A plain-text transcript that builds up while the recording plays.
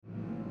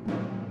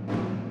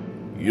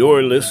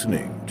You're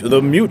listening to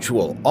the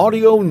Mutual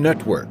Audio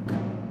Network.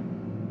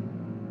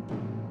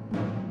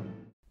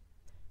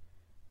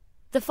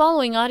 The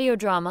following audio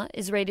drama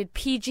is rated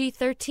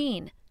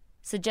PG-13,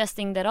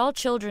 suggesting that all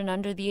children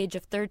under the age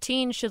of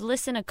 13 should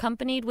listen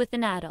accompanied with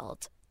an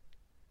adult.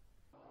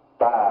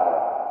 5,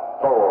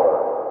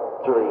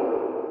 4, 3,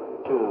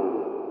 2,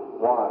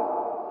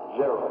 1,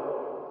 0.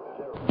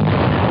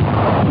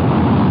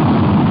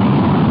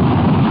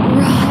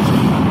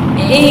 Rock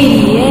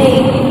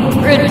 88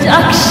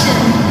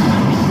 Production.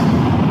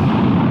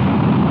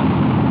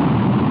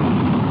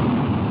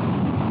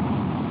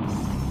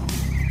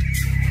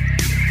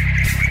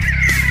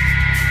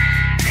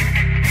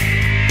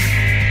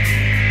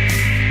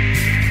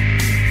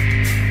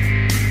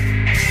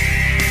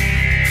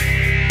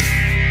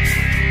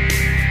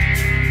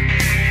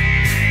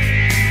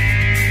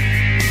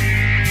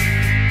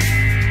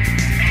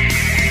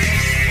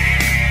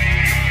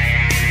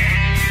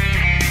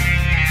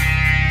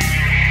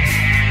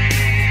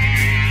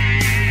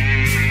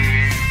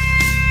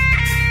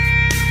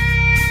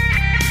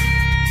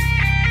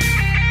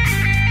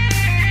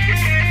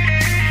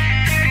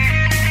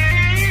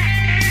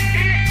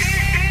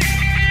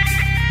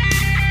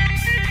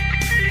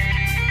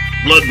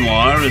 Blood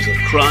Noir is a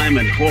crime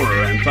and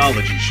horror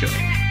anthology show.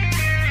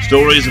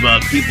 Stories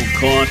about people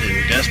caught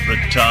in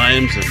desperate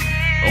times and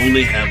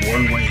only have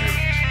one way out.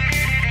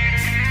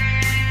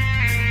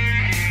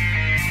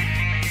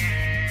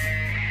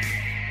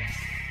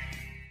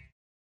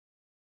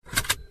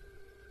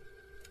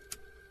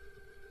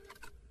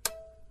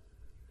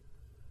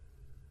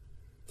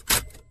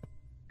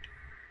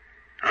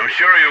 I'm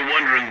sure you're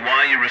wondering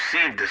why you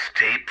received this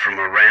tape from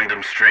a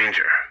random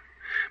stranger.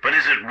 But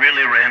is it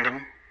really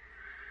random?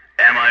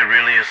 Am I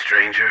really a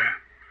stranger?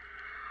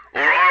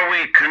 Or are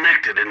we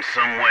connected in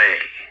some way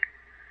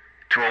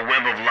to a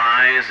web of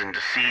lies and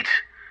deceit?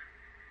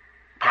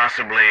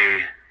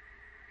 Possibly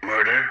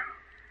murder?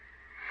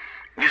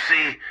 You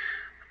see,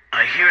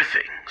 I hear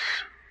things,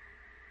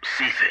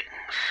 see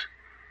things.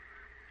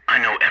 I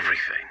know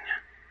everything.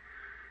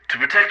 To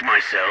protect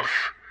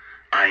myself,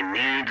 I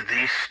need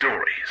these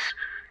stories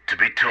to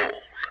be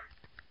told.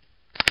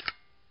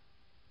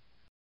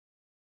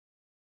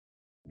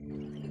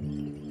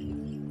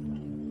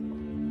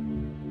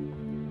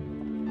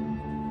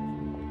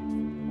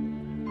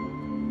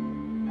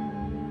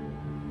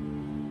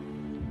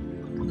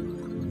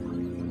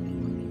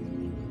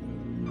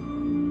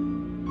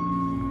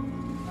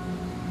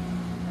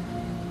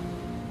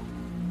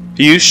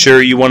 Are you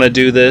sure you want to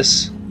do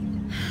this?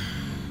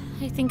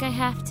 I think I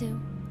have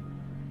to.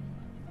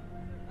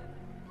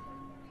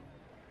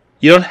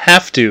 You don't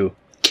have to,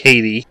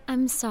 Katie.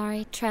 I'm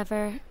sorry,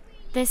 Trevor.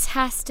 This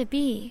has to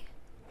be.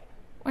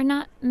 We're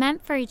not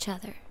meant for each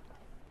other.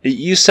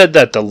 You said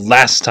that the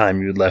last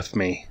time you left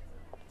me.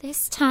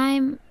 This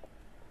time,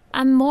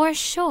 I'm more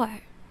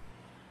sure.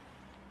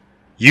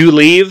 You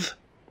leave,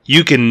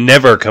 you can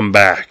never come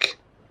back.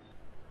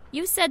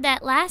 You said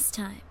that last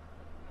time.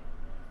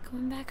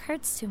 Going back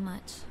hurts too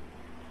much.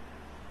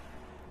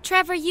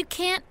 Trevor, you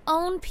can't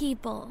own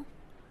people.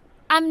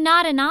 I'm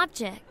not an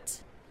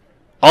object.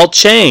 I'll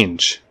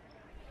change.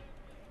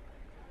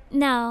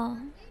 No.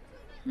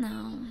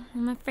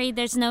 I'm afraid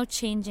there's no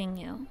changing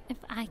you if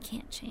I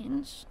can't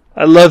change.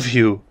 I love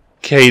you,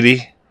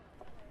 Katie.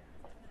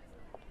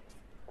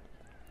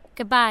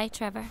 Goodbye,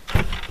 Trevor.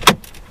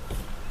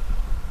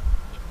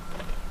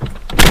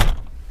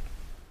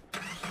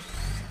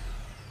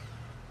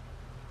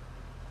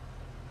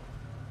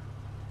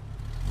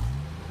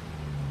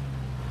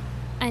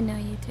 I know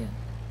you do,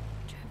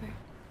 Trevor.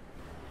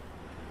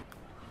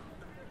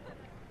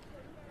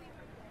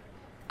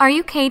 Are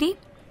you Katie?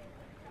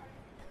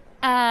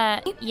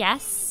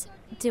 Yes.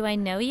 Do I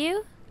know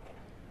you?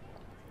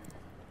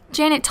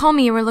 Janet told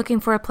me you were looking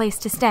for a place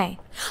to stay.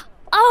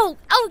 Oh,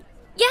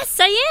 yes,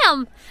 I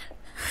am.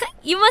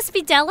 You must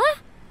be Della?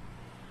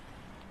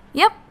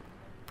 Yep.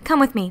 Come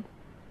with me.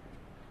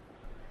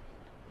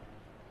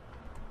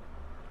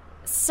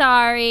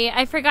 Sorry,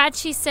 I forgot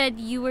she said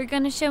you were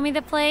gonna show me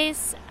the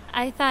place.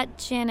 I thought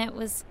Janet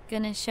was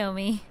gonna show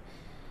me.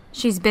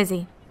 She's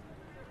busy.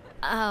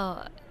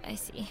 Oh, I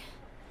see.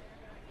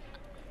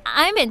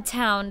 I'm in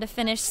town to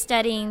finish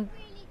studying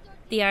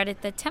the art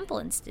at the Temple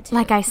Institute.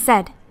 Like I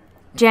said,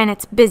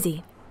 Janet's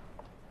busy.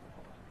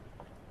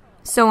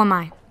 So am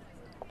I.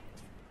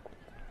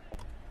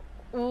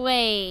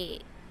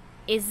 Wait,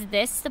 is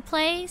this the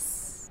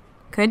place?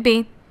 Could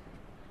be.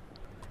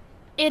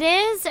 It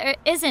is, or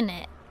isn't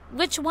it?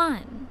 Which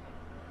one?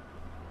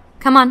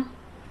 Come on.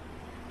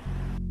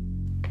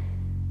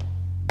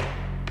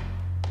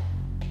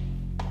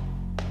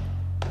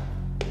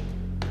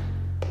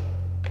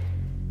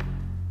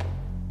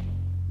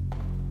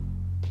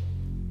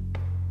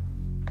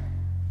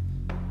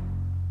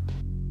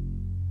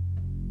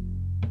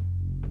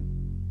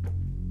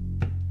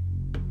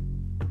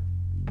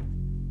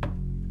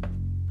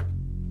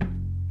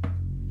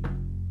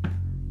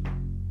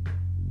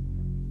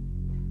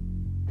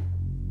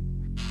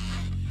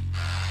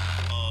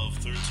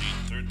 of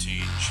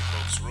 1313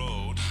 Chicox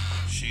Road,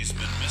 she She's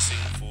been missing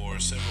for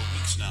several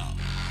weeks now.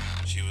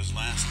 She was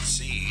last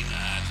seen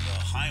at the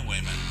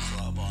Highwayman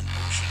Club on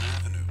Ocean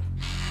Avenue.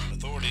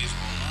 Authorities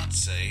will not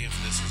say if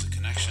this is a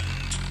connection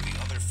to the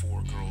other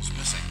 4 girls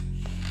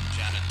missing: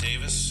 Janet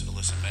Davis,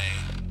 Alyssa May,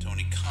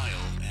 Tony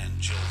Kyle, and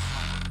Jill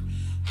Harper.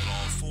 But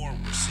all 4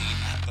 were seen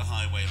at the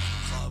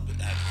Highwayman Club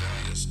at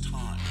various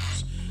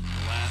times.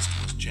 The last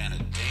was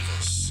Janet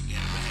Davis in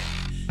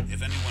May.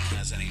 If anyone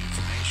has any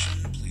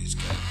information, please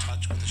get in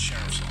touch with the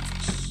sheriff's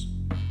office.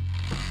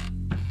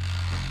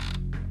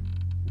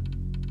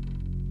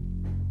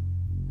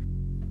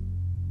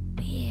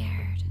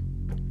 Weird.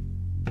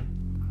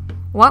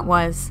 What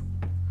was?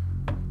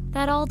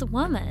 That old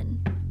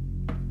woman.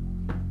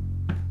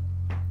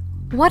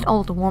 What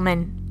old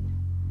woman?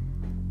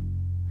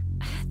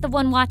 The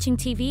one watching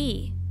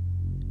TV.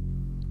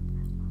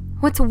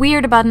 What's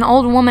weird about an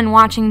old woman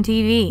watching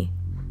TV?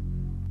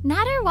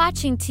 Not her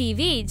watching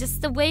TV,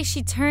 just the way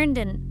she turned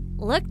and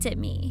looked at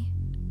me.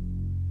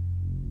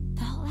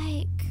 Felt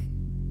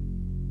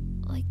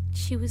like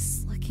she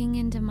was looking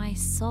into my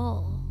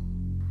soul.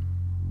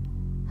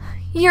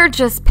 You're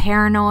just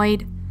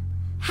paranoid.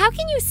 How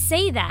can you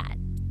say that?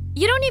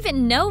 You don't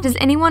even know me. Does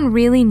anyone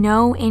really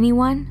know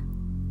anyone?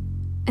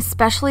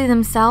 Especially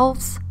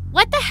themselves?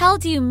 What the hell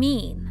do you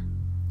mean?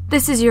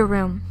 This is your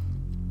room.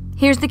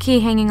 Here's the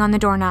key hanging on the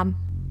doorknob.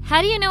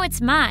 How do you know it's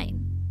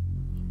mine?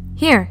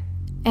 Here,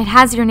 it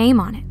has your name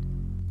on it.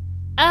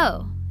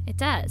 Oh, it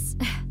does.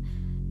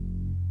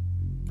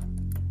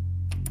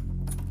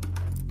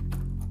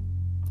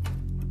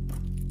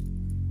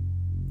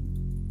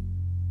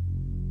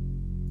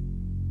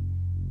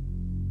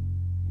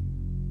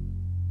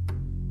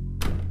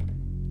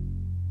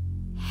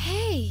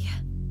 Hey.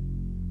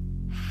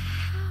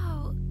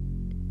 How?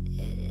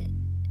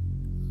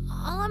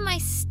 All of my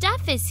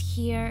stuff is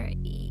here,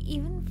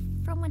 even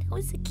from when I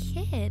was a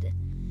kid.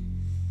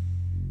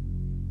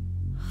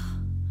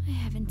 I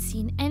haven't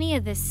seen any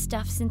of this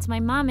stuff since my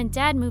mom and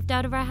dad moved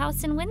out of our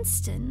house in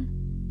Winston.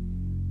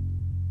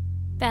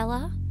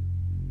 Bella?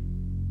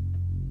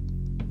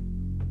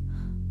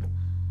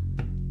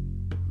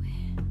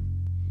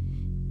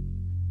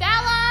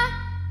 Bella?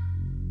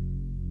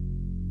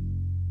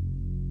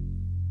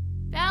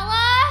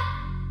 Bella?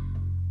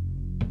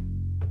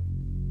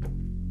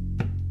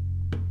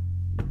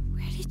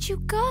 Where did you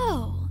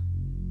go?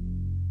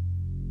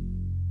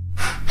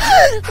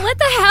 What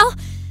the hell?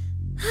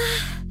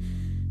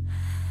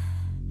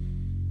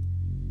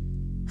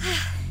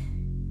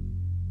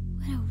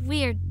 What a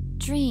weird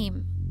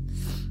dream.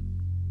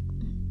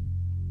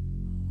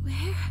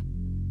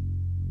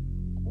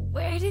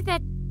 Where did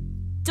that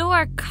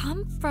door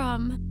come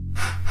from?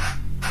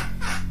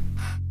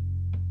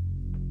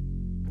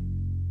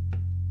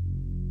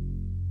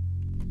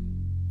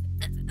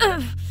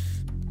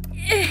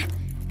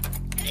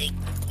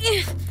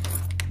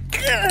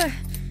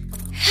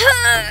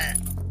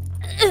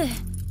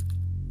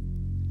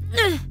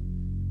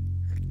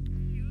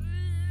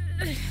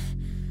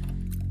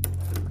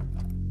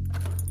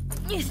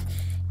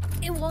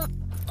 It won't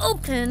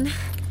open.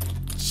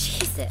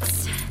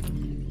 Jesus.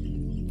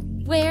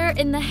 Where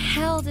in the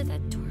hell did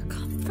that door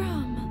come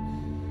from?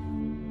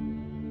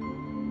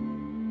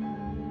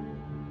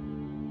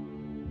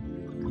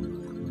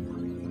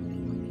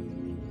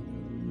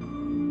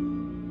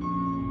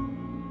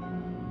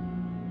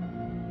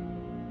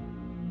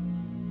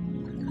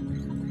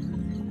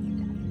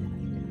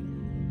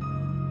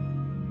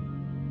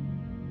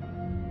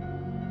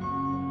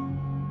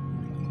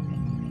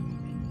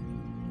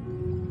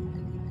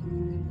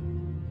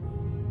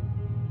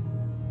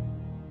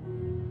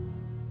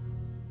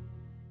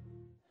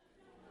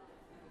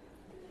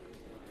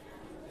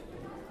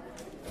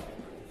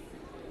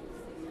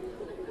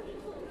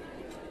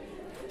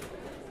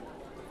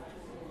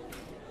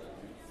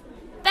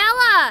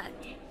 Bella!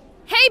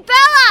 Hey,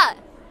 Bella!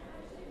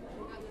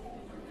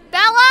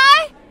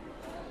 Bella?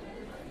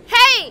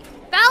 Hey,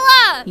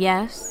 Bella!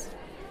 Yes,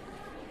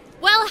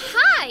 Well,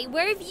 hi!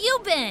 Where have you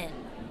been?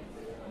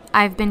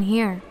 I've been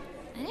here.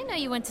 I didn't know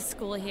you went to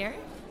school here.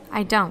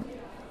 I don't.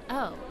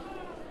 Oh.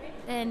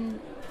 Then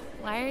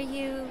why are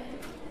you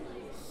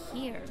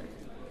here?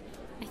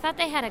 I thought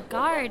they had a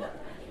guard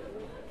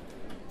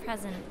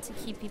present to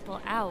keep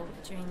people out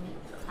during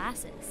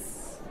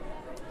classes.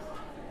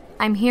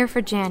 I'm here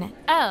for Janet.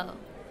 Oh,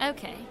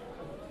 okay.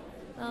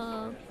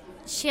 Well,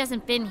 she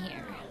hasn't been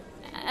here.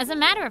 As a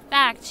matter of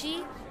fact,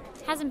 she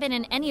hasn't been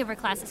in any of her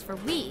classes for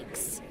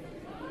weeks.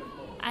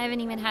 I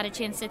haven't even had a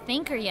chance to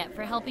thank her yet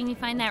for helping me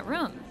find that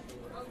room.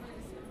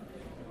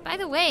 By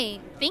the way,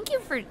 thank you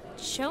for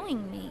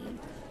showing me.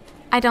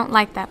 I don't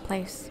like that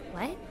place.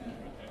 What?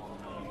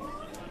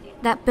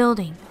 That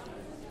building.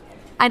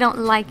 I don't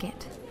like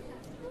it.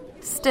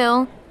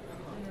 Still,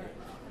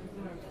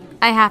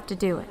 I have to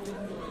do it.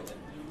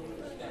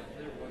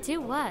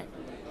 Do what?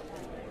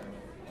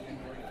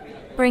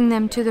 Bring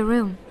them to the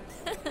room.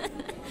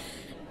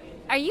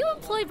 Are you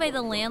employed by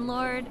the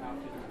landlord?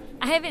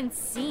 I haven't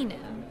seen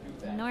him,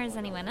 nor has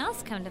anyone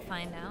else come to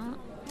find out.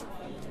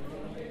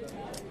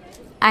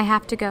 I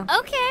have to go.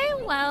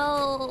 Okay,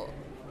 well,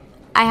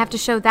 I have to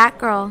show that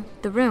girl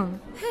the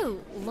room.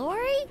 Who?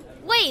 Lori?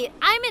 Wait,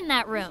 I'm in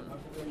that room.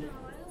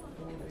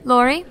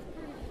 Lori,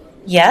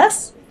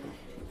 Yes?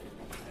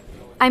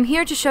 I'm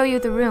here to show you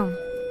the room.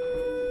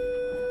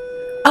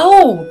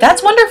 Oh,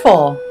 that's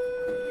wonderful.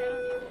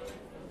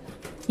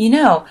 You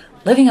know,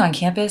 living on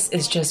campus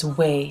is just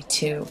way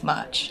too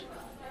much.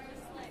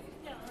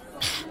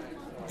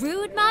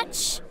 Rude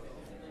much?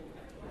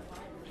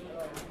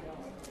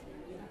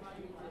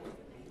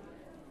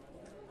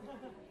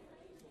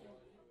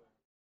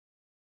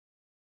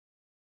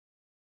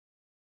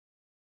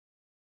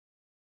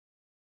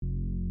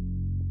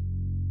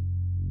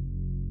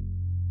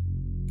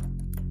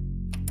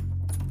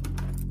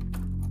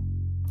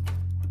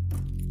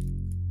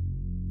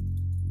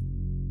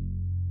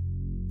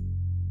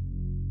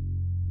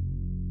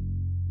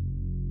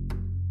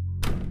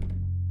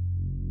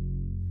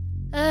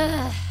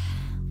 Ugh,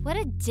 what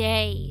a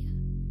day.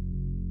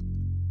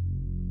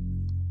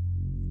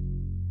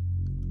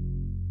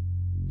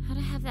 How to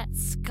have that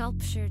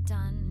sculpture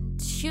done?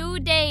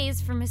 2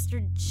 days for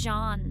Mr.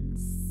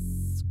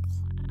 John's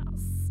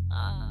class.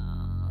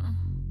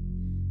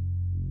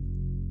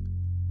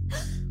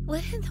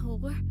 What in the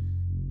world?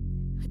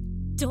 A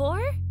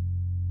door?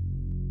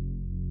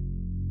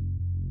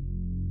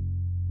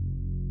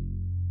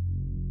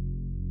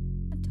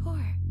 A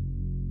door.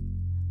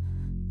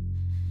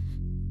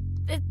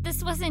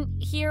 This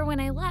wasn't here when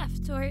I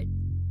left or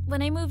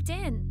when I moved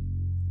in.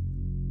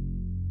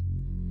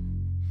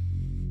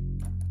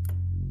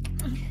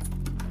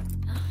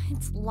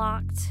 It's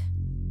locked.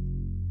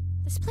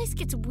 This place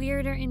gets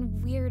weirder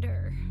and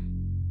weirder.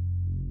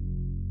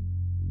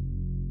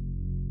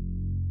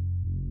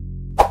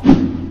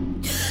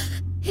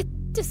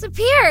 It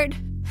disappeared!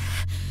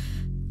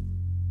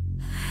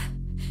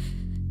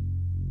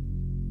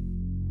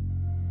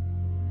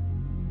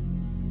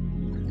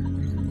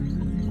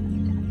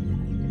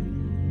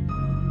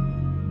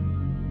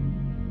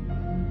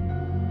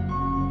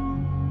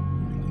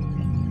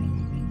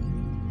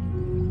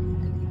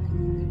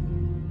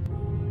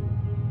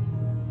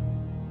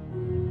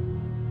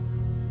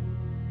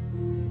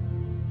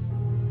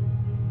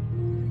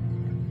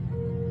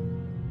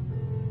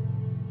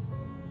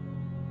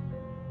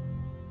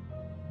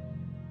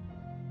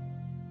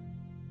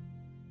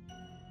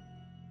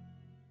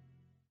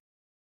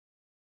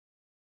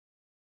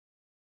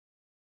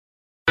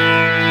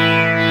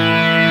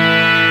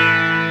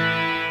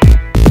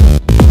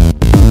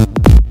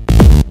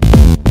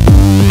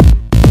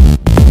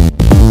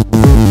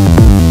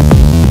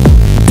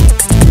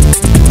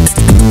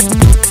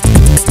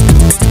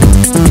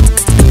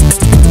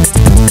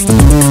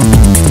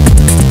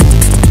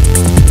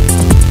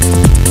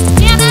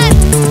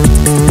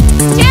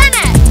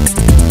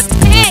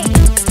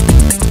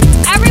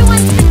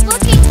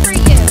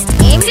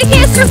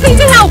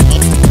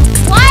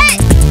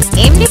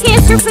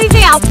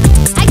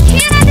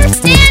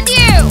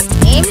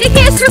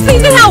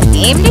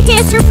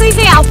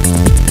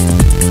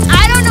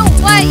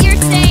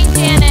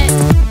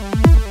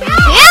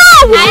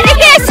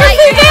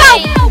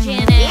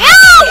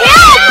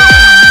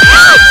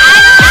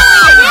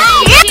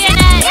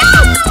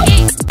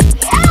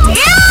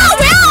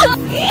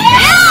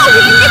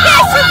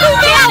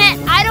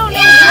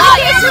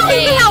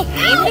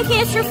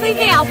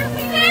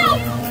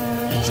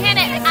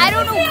 I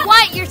don't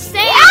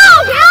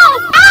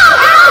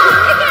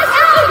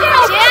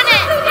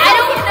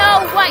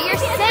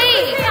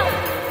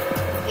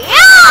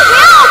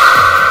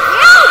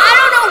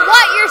know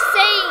what you're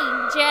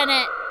saying,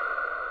 Janet.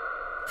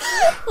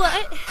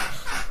 What?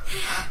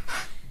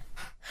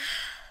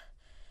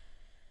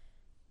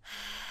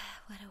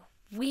 What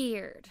a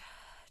weird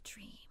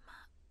dream.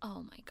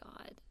 Oh my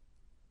god.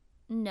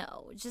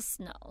 No, just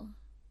no. I'm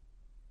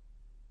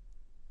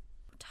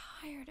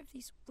tired of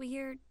these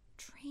weird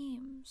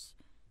dreams.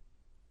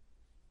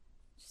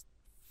 Just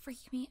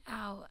freak me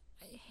out.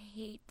 I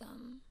hate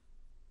them.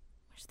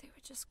 Wish they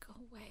would just go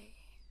away.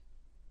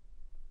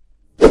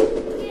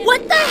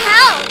 What the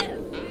hell?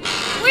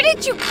 Where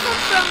did you come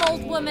from,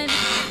 old woman?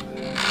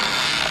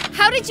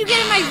 How did you get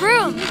in my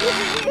room?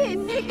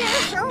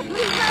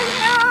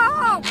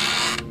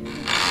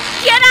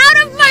 Get out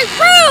of my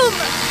room!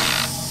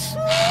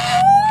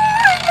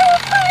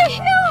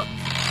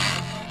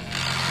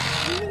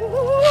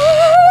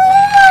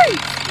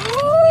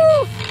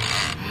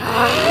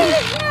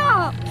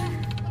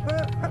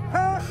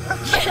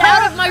 Get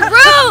out of my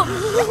room!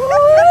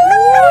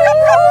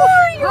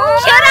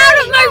 Get out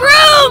of my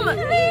room!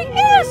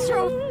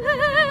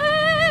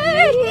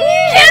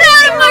 Get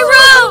out of my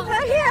room!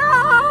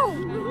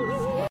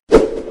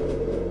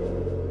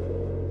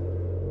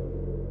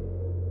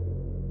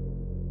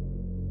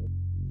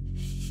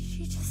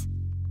 She just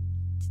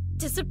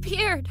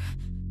disappeared.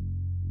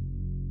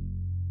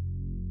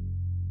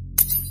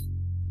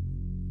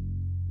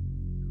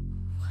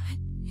 What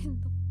in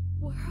the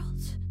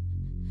world?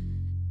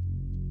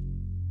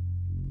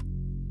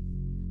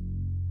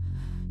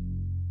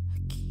 A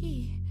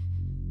key.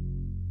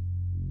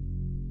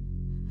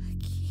 A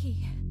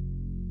key.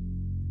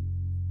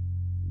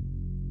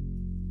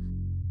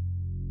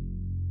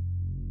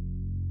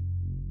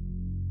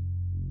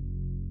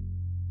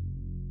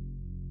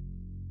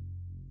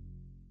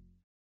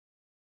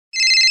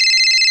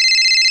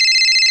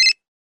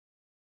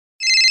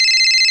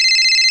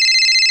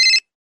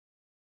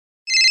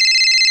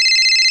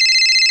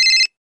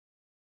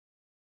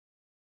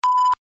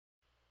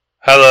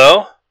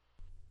 Hello?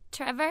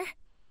 Trevor?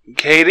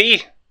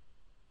 Katie?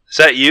 Is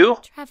that you?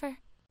 Trevor.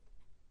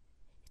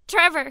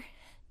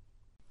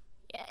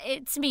 Yeah,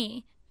 it's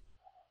me.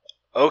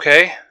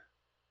 Okay.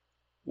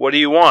 What do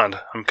you want?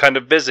 I'm kind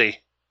of busy.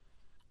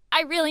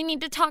 I really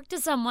need to talk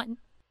to someone.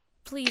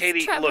 Please,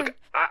 Katie, Trevor. look,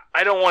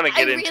 I don't want to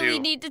get into... I really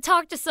need to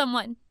talk to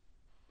someone.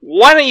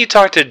 Why don't you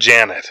talk to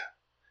Janet?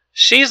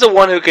 She's the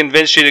one who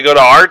convinced you to go to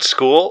art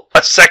school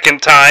a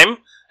second time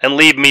and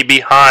leave me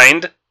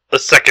behind a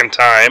second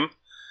time.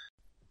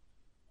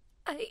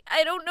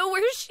 I don't know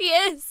where she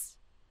is.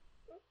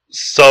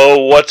 So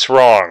what's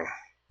wrong?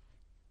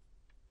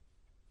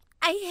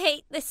 I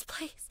hate this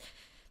place.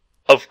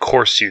 Of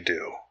course you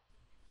do.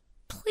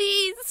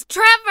 Please,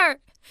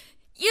 Trevor.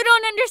 You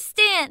don't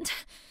understand.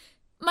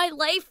 My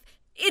life,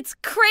 it's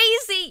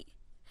crazy.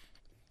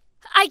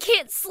 I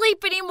can't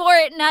sleep anymore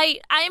at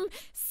night. I'm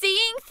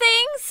seeing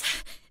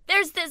things.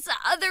 There's this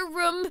other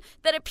room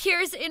that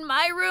appears in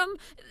my room.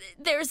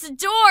 There's a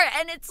door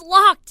and it's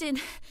locked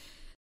and...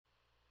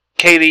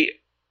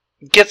 Katie,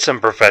 get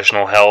some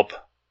professional help.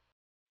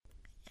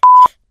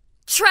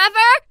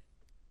 Trevor?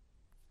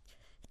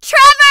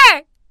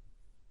 Trevor!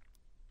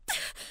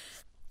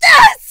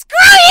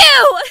 Screw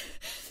you!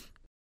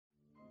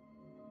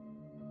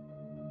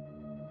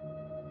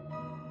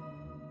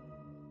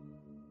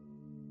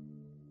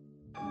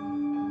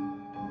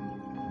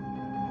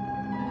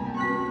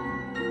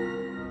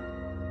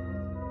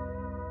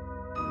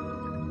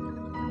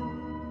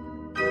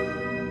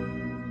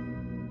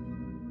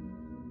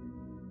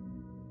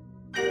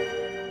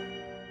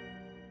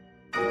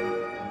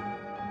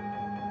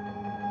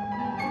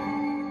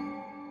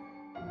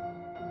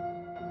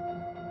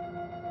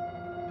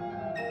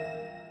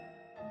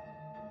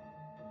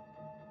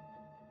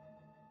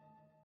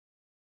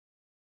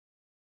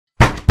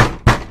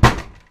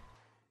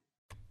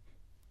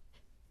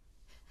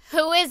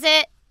 Who is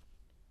it?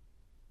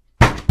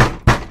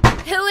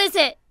 Who is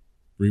it?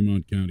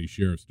 Fremont County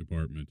Sheriff's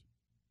Department.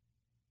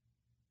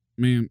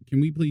 Ma'am, can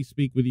we please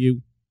speak with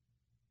you?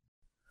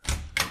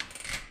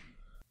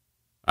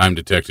 I'm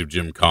Detective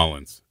Jim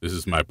Collins. This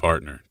is my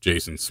partner,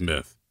 Jason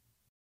Smith.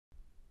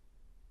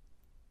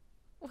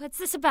 What's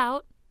this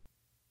about?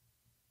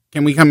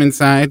 Can we come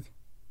inside?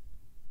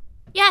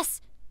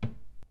 Yes.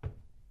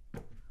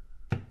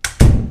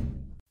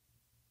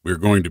 We're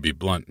going to be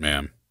blunt,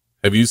 ma'am.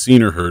 Have you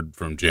seen or heard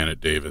from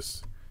Janet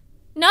Davis?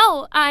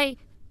 No, I've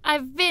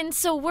been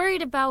so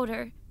worried about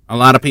her. A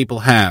lot of people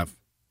have.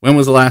 When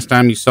was the last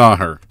time you saw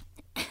her?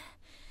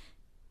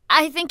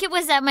 I think it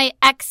was at my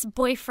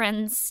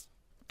ex-boyfriend's,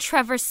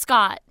 Trevor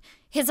Scott,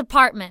 his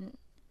apartment.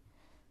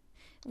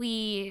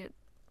 We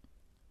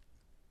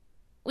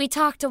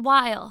talked a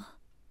while.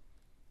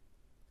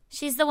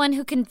 She's the one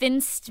who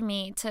convinced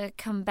me to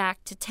come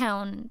back to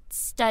town and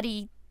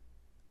study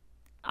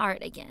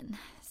art again.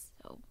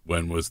 So.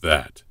 When was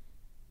that?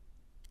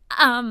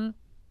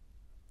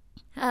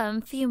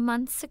 A few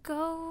months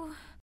ago.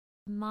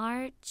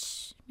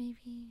 March,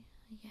 maybe?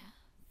 Yeah.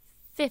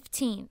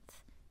 15th.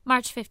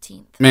 March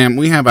 15th. Ma'am,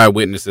 we have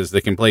eyewitnesses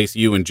that can place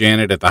you and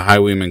Janet at the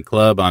Highwayman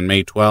Club on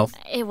May 12th.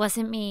 It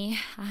wasn't me.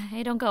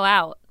 I don't go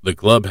out. The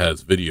club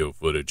has video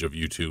footage of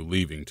you two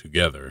leaving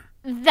together.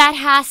 That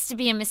has to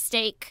be a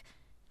mistake.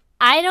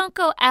 I don't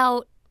go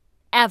out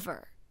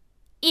ever.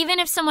 Even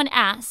if someone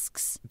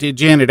asks. Did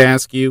Janet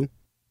ask you?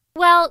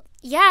 Well,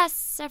 yes,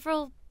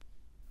 several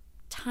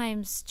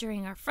times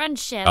during our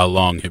friendship. How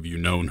long have you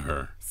known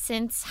her?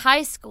 Since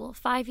high school,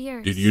 5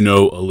 years. Did you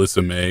know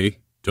Alyssa May,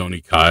 Tony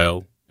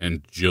Kyle,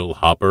 and Jill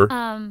Hopper?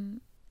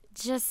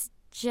 Just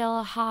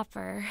Jill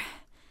Hopper.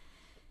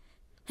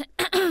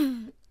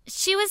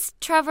 She was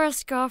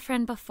Trevor's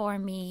girlfriend before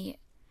me.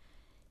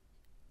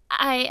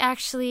 I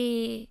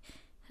actually...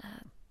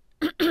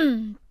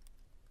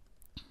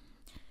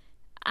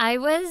 I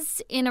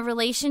was in a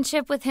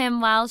relationship with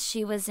him while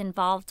she was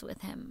involved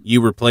with him.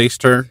 You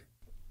replaced her?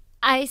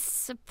 I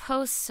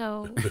suppose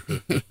so.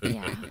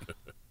 Yeah.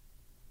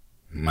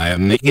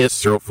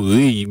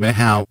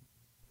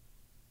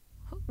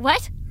 What?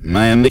 What?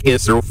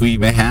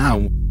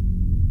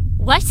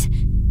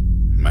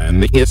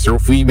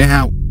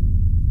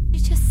 You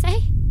just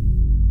say?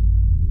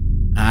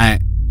 I,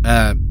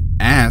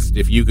 asked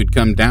if you could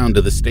come down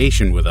to the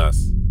station with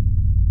us.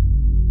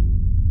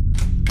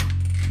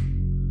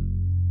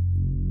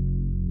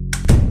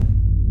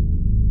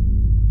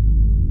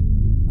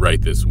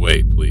 Right this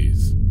way,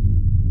 please.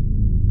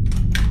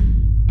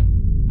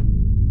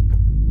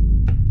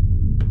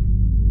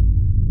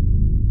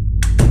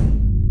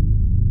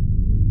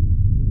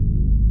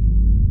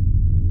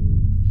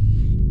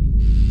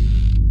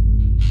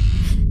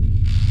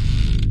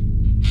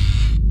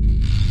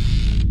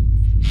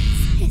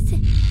 Is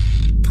it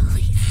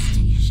police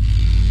station?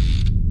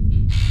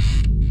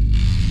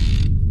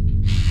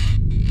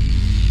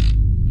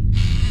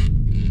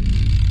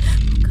 Oh,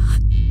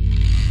 God.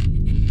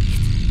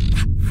 It's that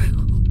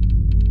room.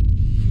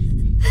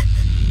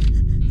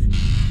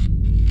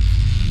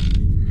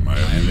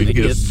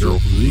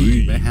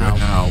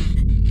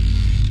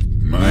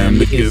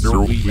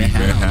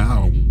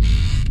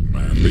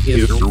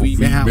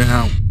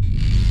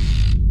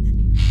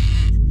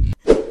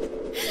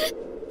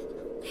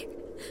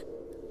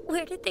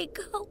 Where did they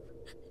go?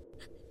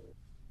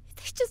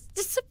 They just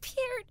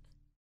disappeared.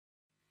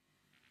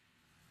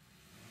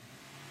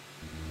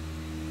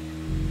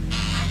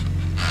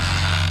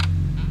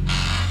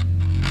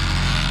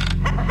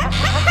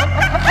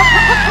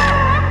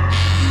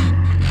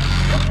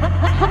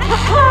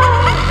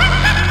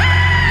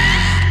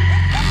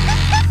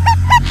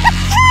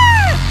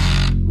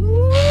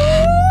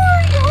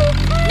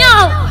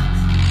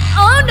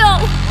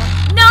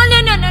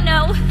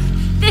 No.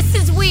 This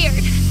is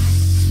weird.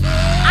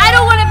 I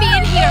don't want to be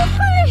in here.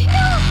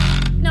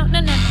 No.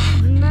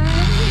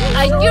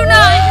 I do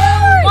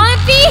not want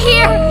to be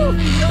here.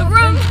 The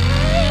room,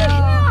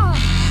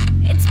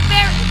 it's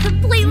very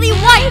completely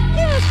white.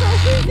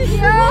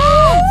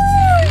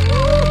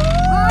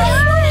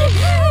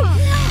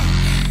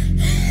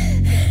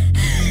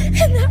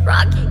 And that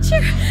rocking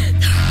chair,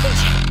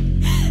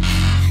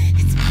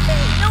 it's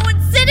no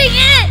one's sitting in it.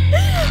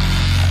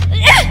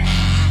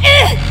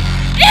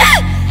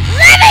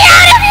 Let me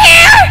out of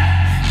here!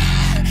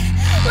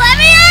 Let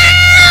me out!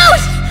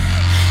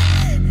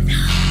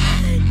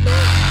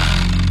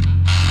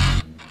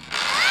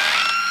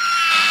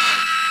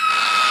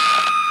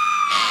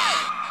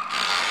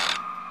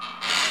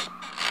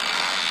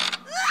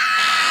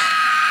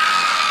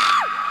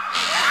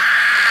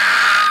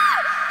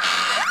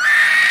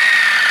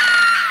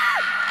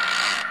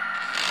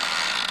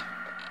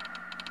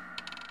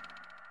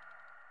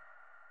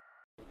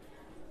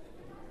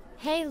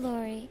 Hey,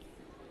 Lori.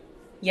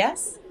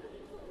 Yes?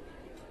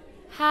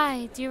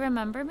 Hi, do you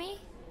remember me?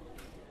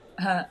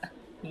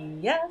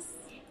 Yes.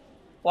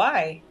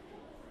 Why?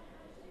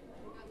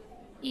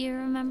 You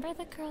remember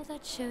the girl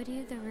that showed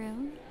you the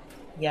room?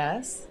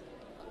 Yes.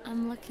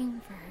 I'm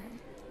looking for her.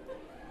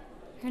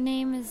 Her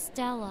name is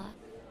Della.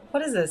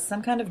 What is this,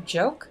 some kind of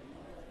joke?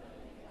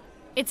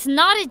 It's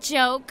not a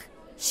joke.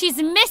 She's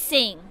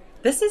missing.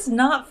 This is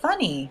not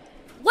funny.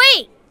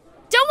 Wait!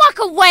 Don't walk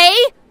away!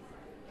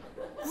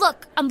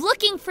 Look, I'm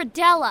looking for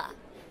Della.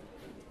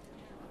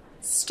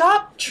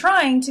 Stop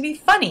trying to be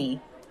funny.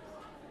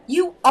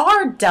 You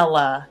are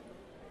Della.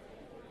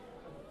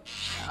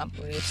 I am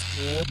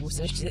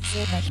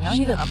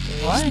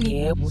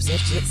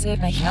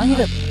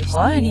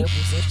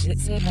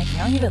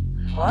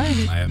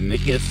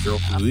Nicky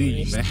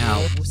Strofi Behau.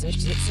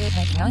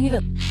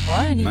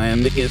 I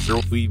am Nicky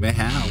Strofi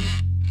Behau.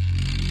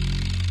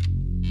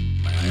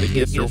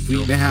 Nicky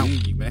Strofi Behau.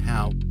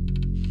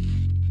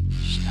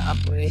 I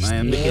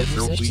am Nicky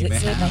Strofi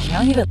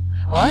Behau.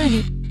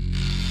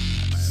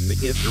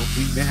 Nicky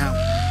Strofi Behau.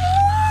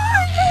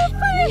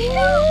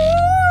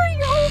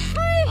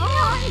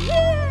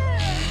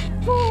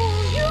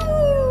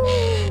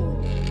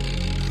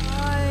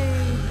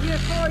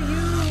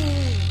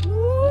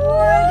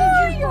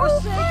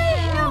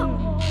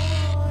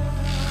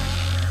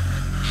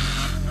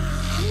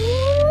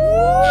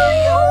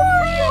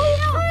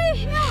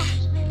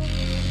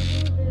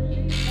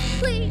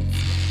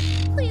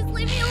 Please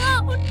leave me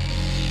alone.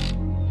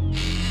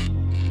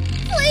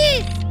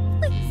 Please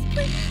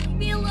leave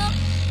me alone.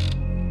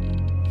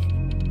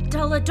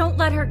 Della, don't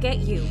let her get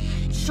you.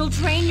 She'll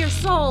drain your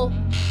soul.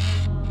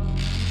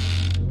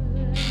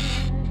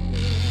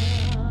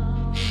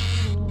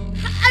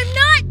 I'm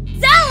not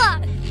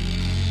Della.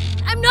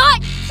 I'm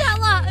not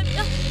Della.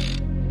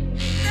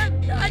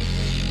 I'm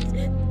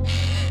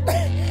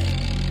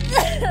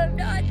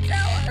not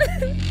Della.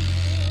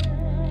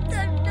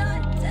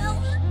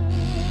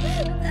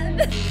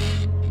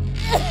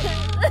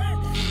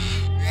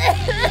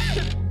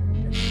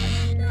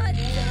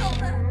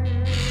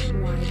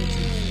 Why did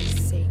you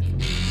forsake me?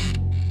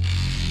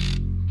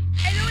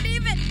 I don't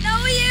even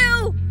know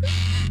you!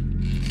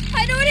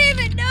 I don't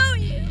even know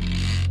you!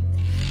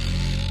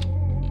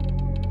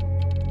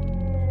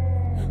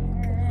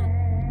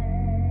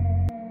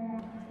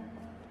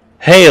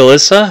 Hey,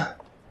 Alyssa.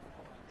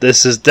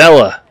 This is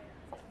Della,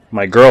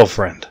 my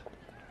girlfriend.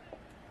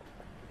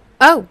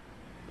 Oh,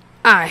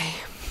 I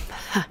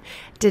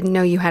didn't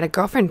know you had a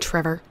girlfriend,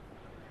 Trevor.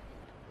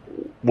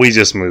 We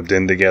just moved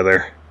in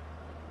together.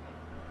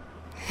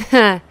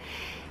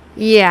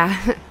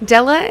 Yeah.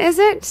 Della, is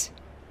it?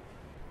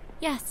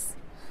 Yes.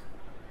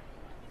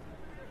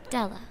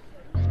 Della.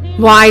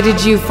 Why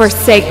did you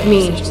forsake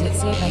me?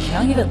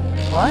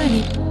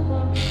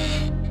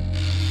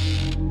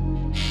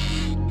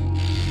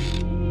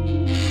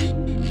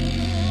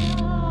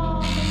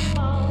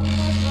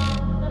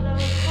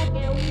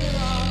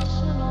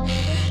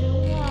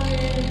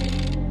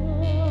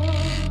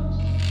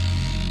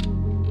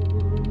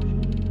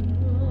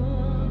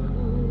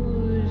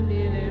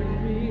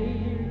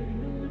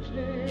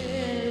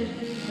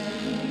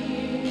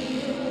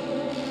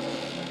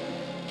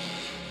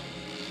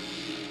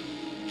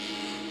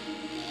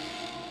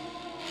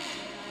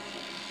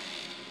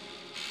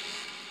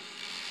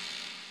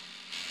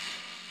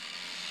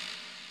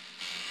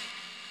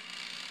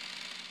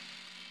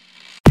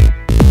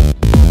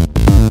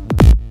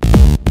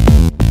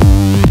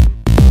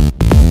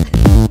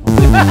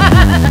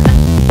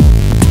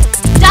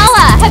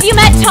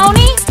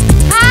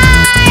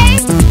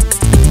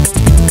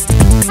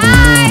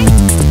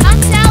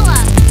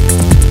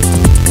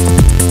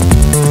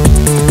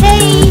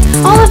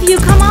 of you,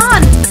 come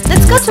on!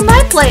 Let's go to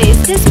my place.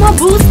 There's more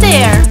booze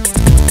there.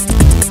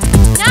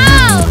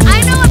 No!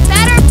 I know a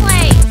better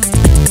place!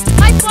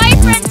 My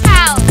boyfriend's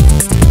house!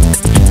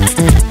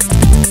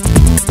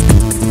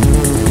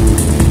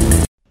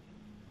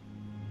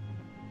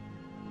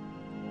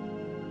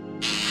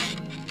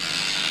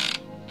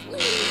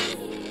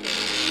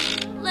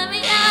 Let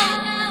me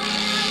out!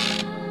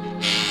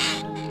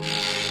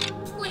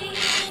 Please!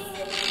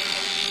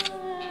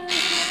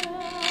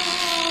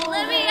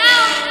 Let me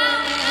out!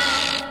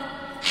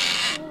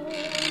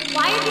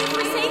 Why have you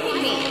forsaken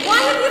me?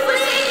 Why have you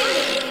forsaken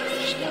me?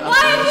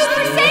 Why have you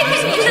forsaken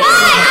me? Why?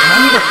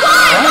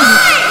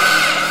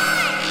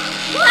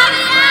 Let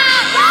me out!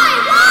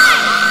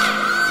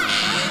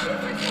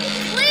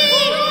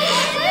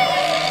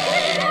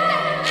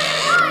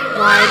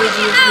 Why? Please! Why did you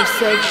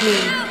forsake me?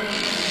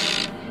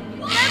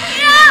 Let me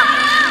out!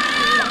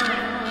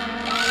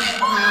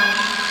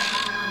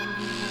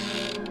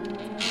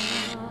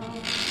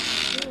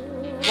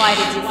 Why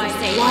did you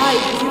forsake me? Why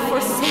did you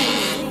forsake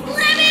me?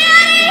 Let me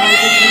out of here!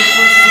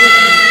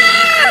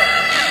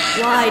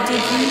 Why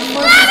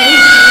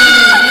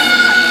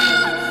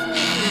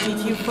did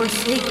you forsake me? Why did you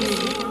forsake me?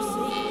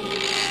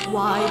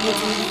 Why did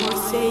you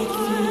forsake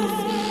me?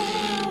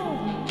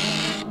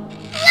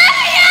 Let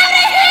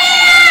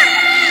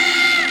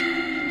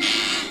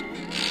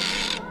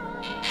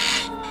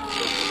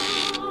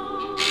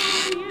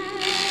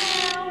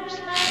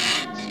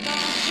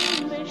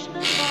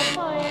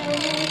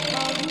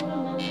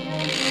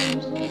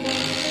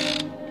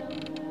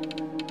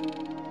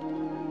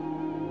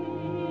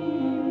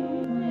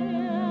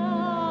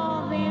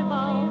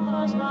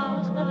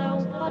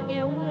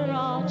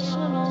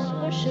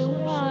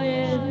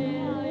me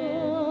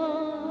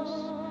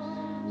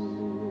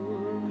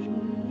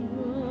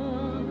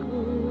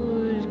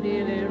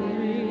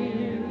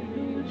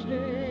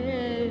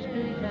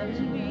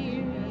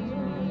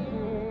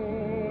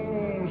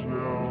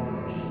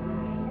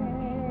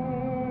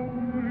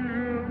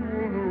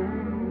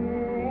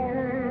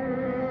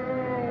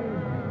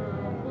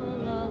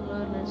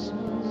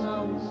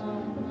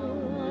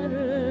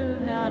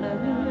out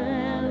of here!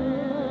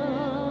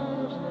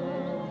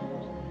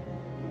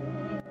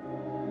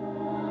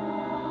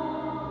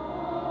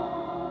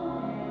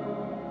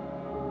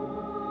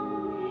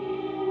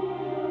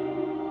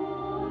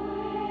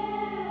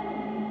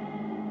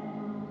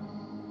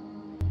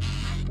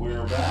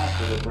 We're back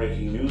with a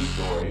breaking news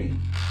story.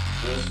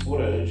 This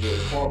footage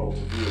is horrible to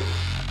view.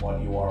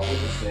 What you are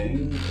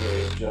witnessing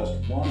is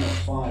just one of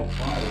 5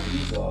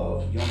 bodies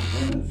of young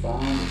women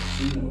found at the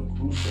scene of a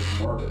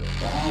gruesome murder.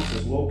 The house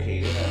is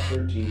located at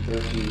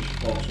 1313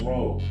 Chicox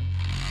Road.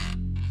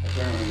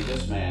 Apparently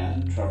this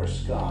man, Trevor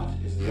Scott,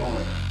 is the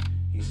owner.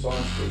 He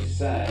staunchly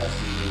says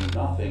he knew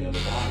nothing of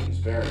the bodies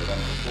buried under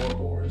the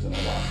floorboards in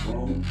a locked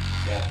room,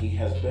 yet he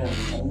has been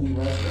the only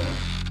resident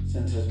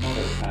since his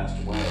mother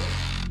passed away.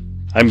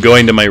 I'm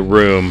going to my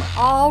room.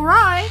 All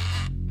right.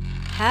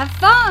 Have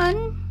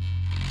fun.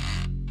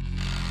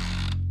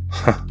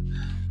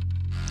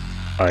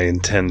 I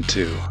intend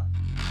to.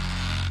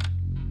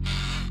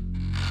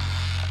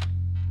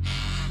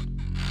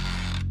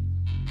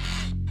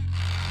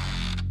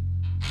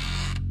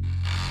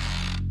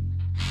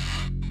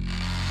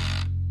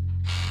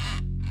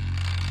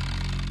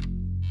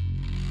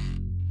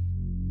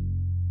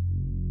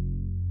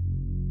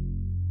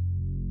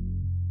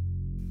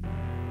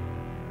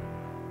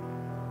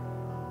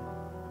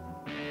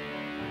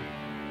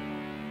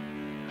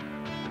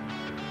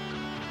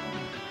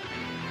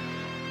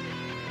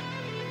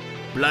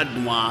 Blood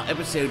Noir,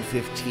 Episode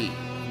 15,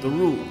 The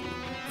Room,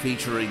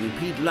 featuring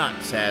Pete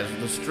Lutz as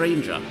The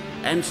Stranger,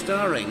 and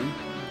starring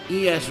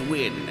E.S.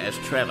 Wynn as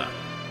Trevor,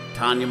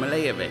 Tanya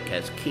Malayevic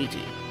as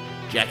Katie,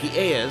 Jackie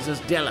Ayers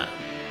as Della,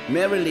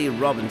 Mary Lee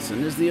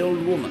Robinson as the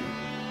Old Woman,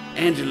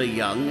 Angela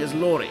Young as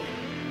Laurie,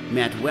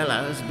 Matt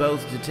Weller as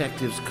both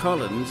Detectives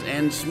Collins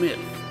and Smith,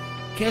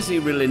 Cassie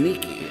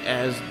Rilenicki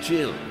as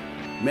Jill,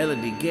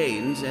 Melody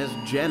Gaines as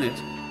Janet,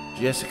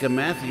 Jessica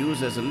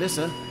Matthews as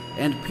Alyssa,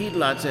 and Pete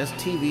Lutz as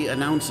TV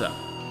announcer.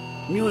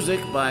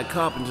 Music by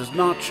Carpenter's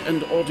Notch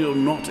and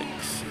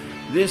Audionautics.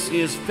 This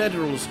is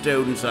Federal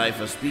Stone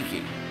Cipher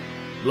speaking.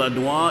 Blood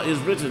Noir is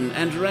written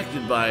and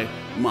directed by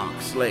Mark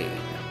Slade.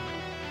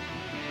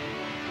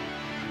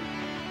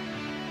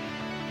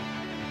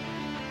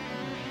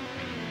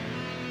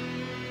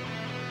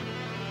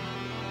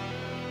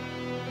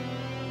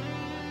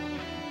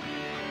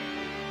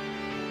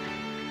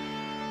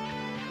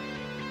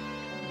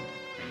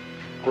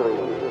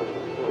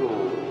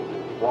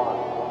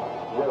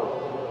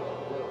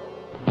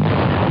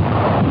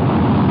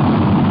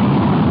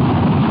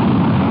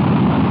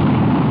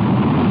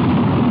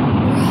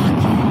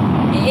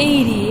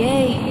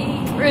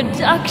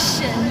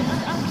 Production.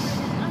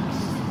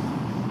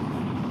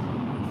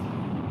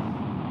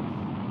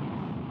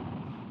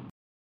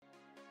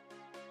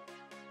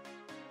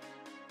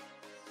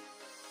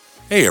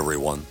 Hey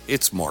everyone,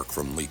 it's Mark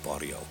from Leap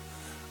Audio.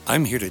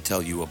 I'm here to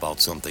tell you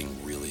about something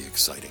really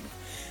exciting.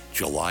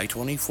 July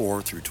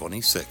 24 through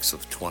 26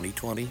 of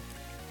 2020,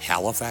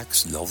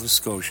 Halifax, Nova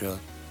Scotia,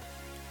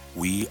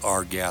 we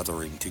are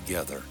gathering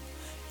together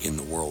in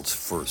the world's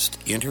first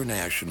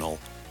international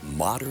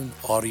modern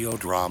audio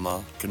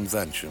drama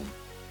convention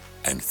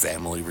and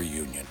family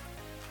reunion.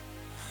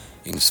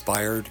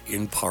 Inspired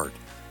in part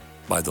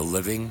by the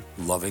living,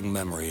 loving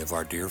memory of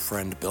our dear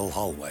friend Bill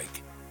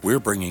Hallwake, we're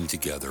bringing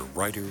together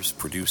writers,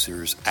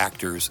 producers,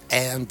 actors,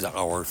 and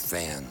our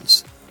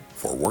fans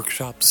for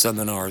workshops,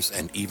 seminars,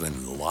 and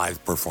even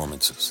live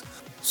performances.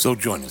 So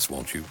join us,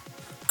 won't you?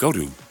 Go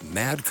to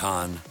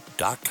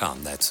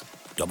madcon.com. That's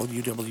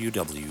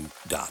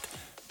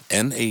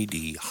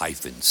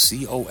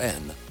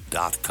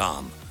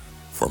www.mad-con.com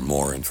for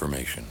more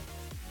information.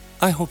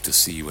 I hope to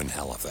see you in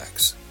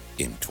Halifax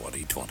in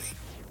 2020.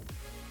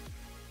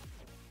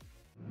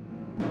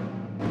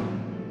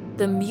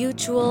 The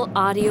Mutual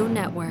Audio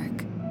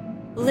Network.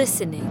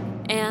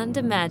 Listening and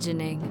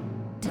imagining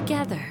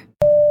together.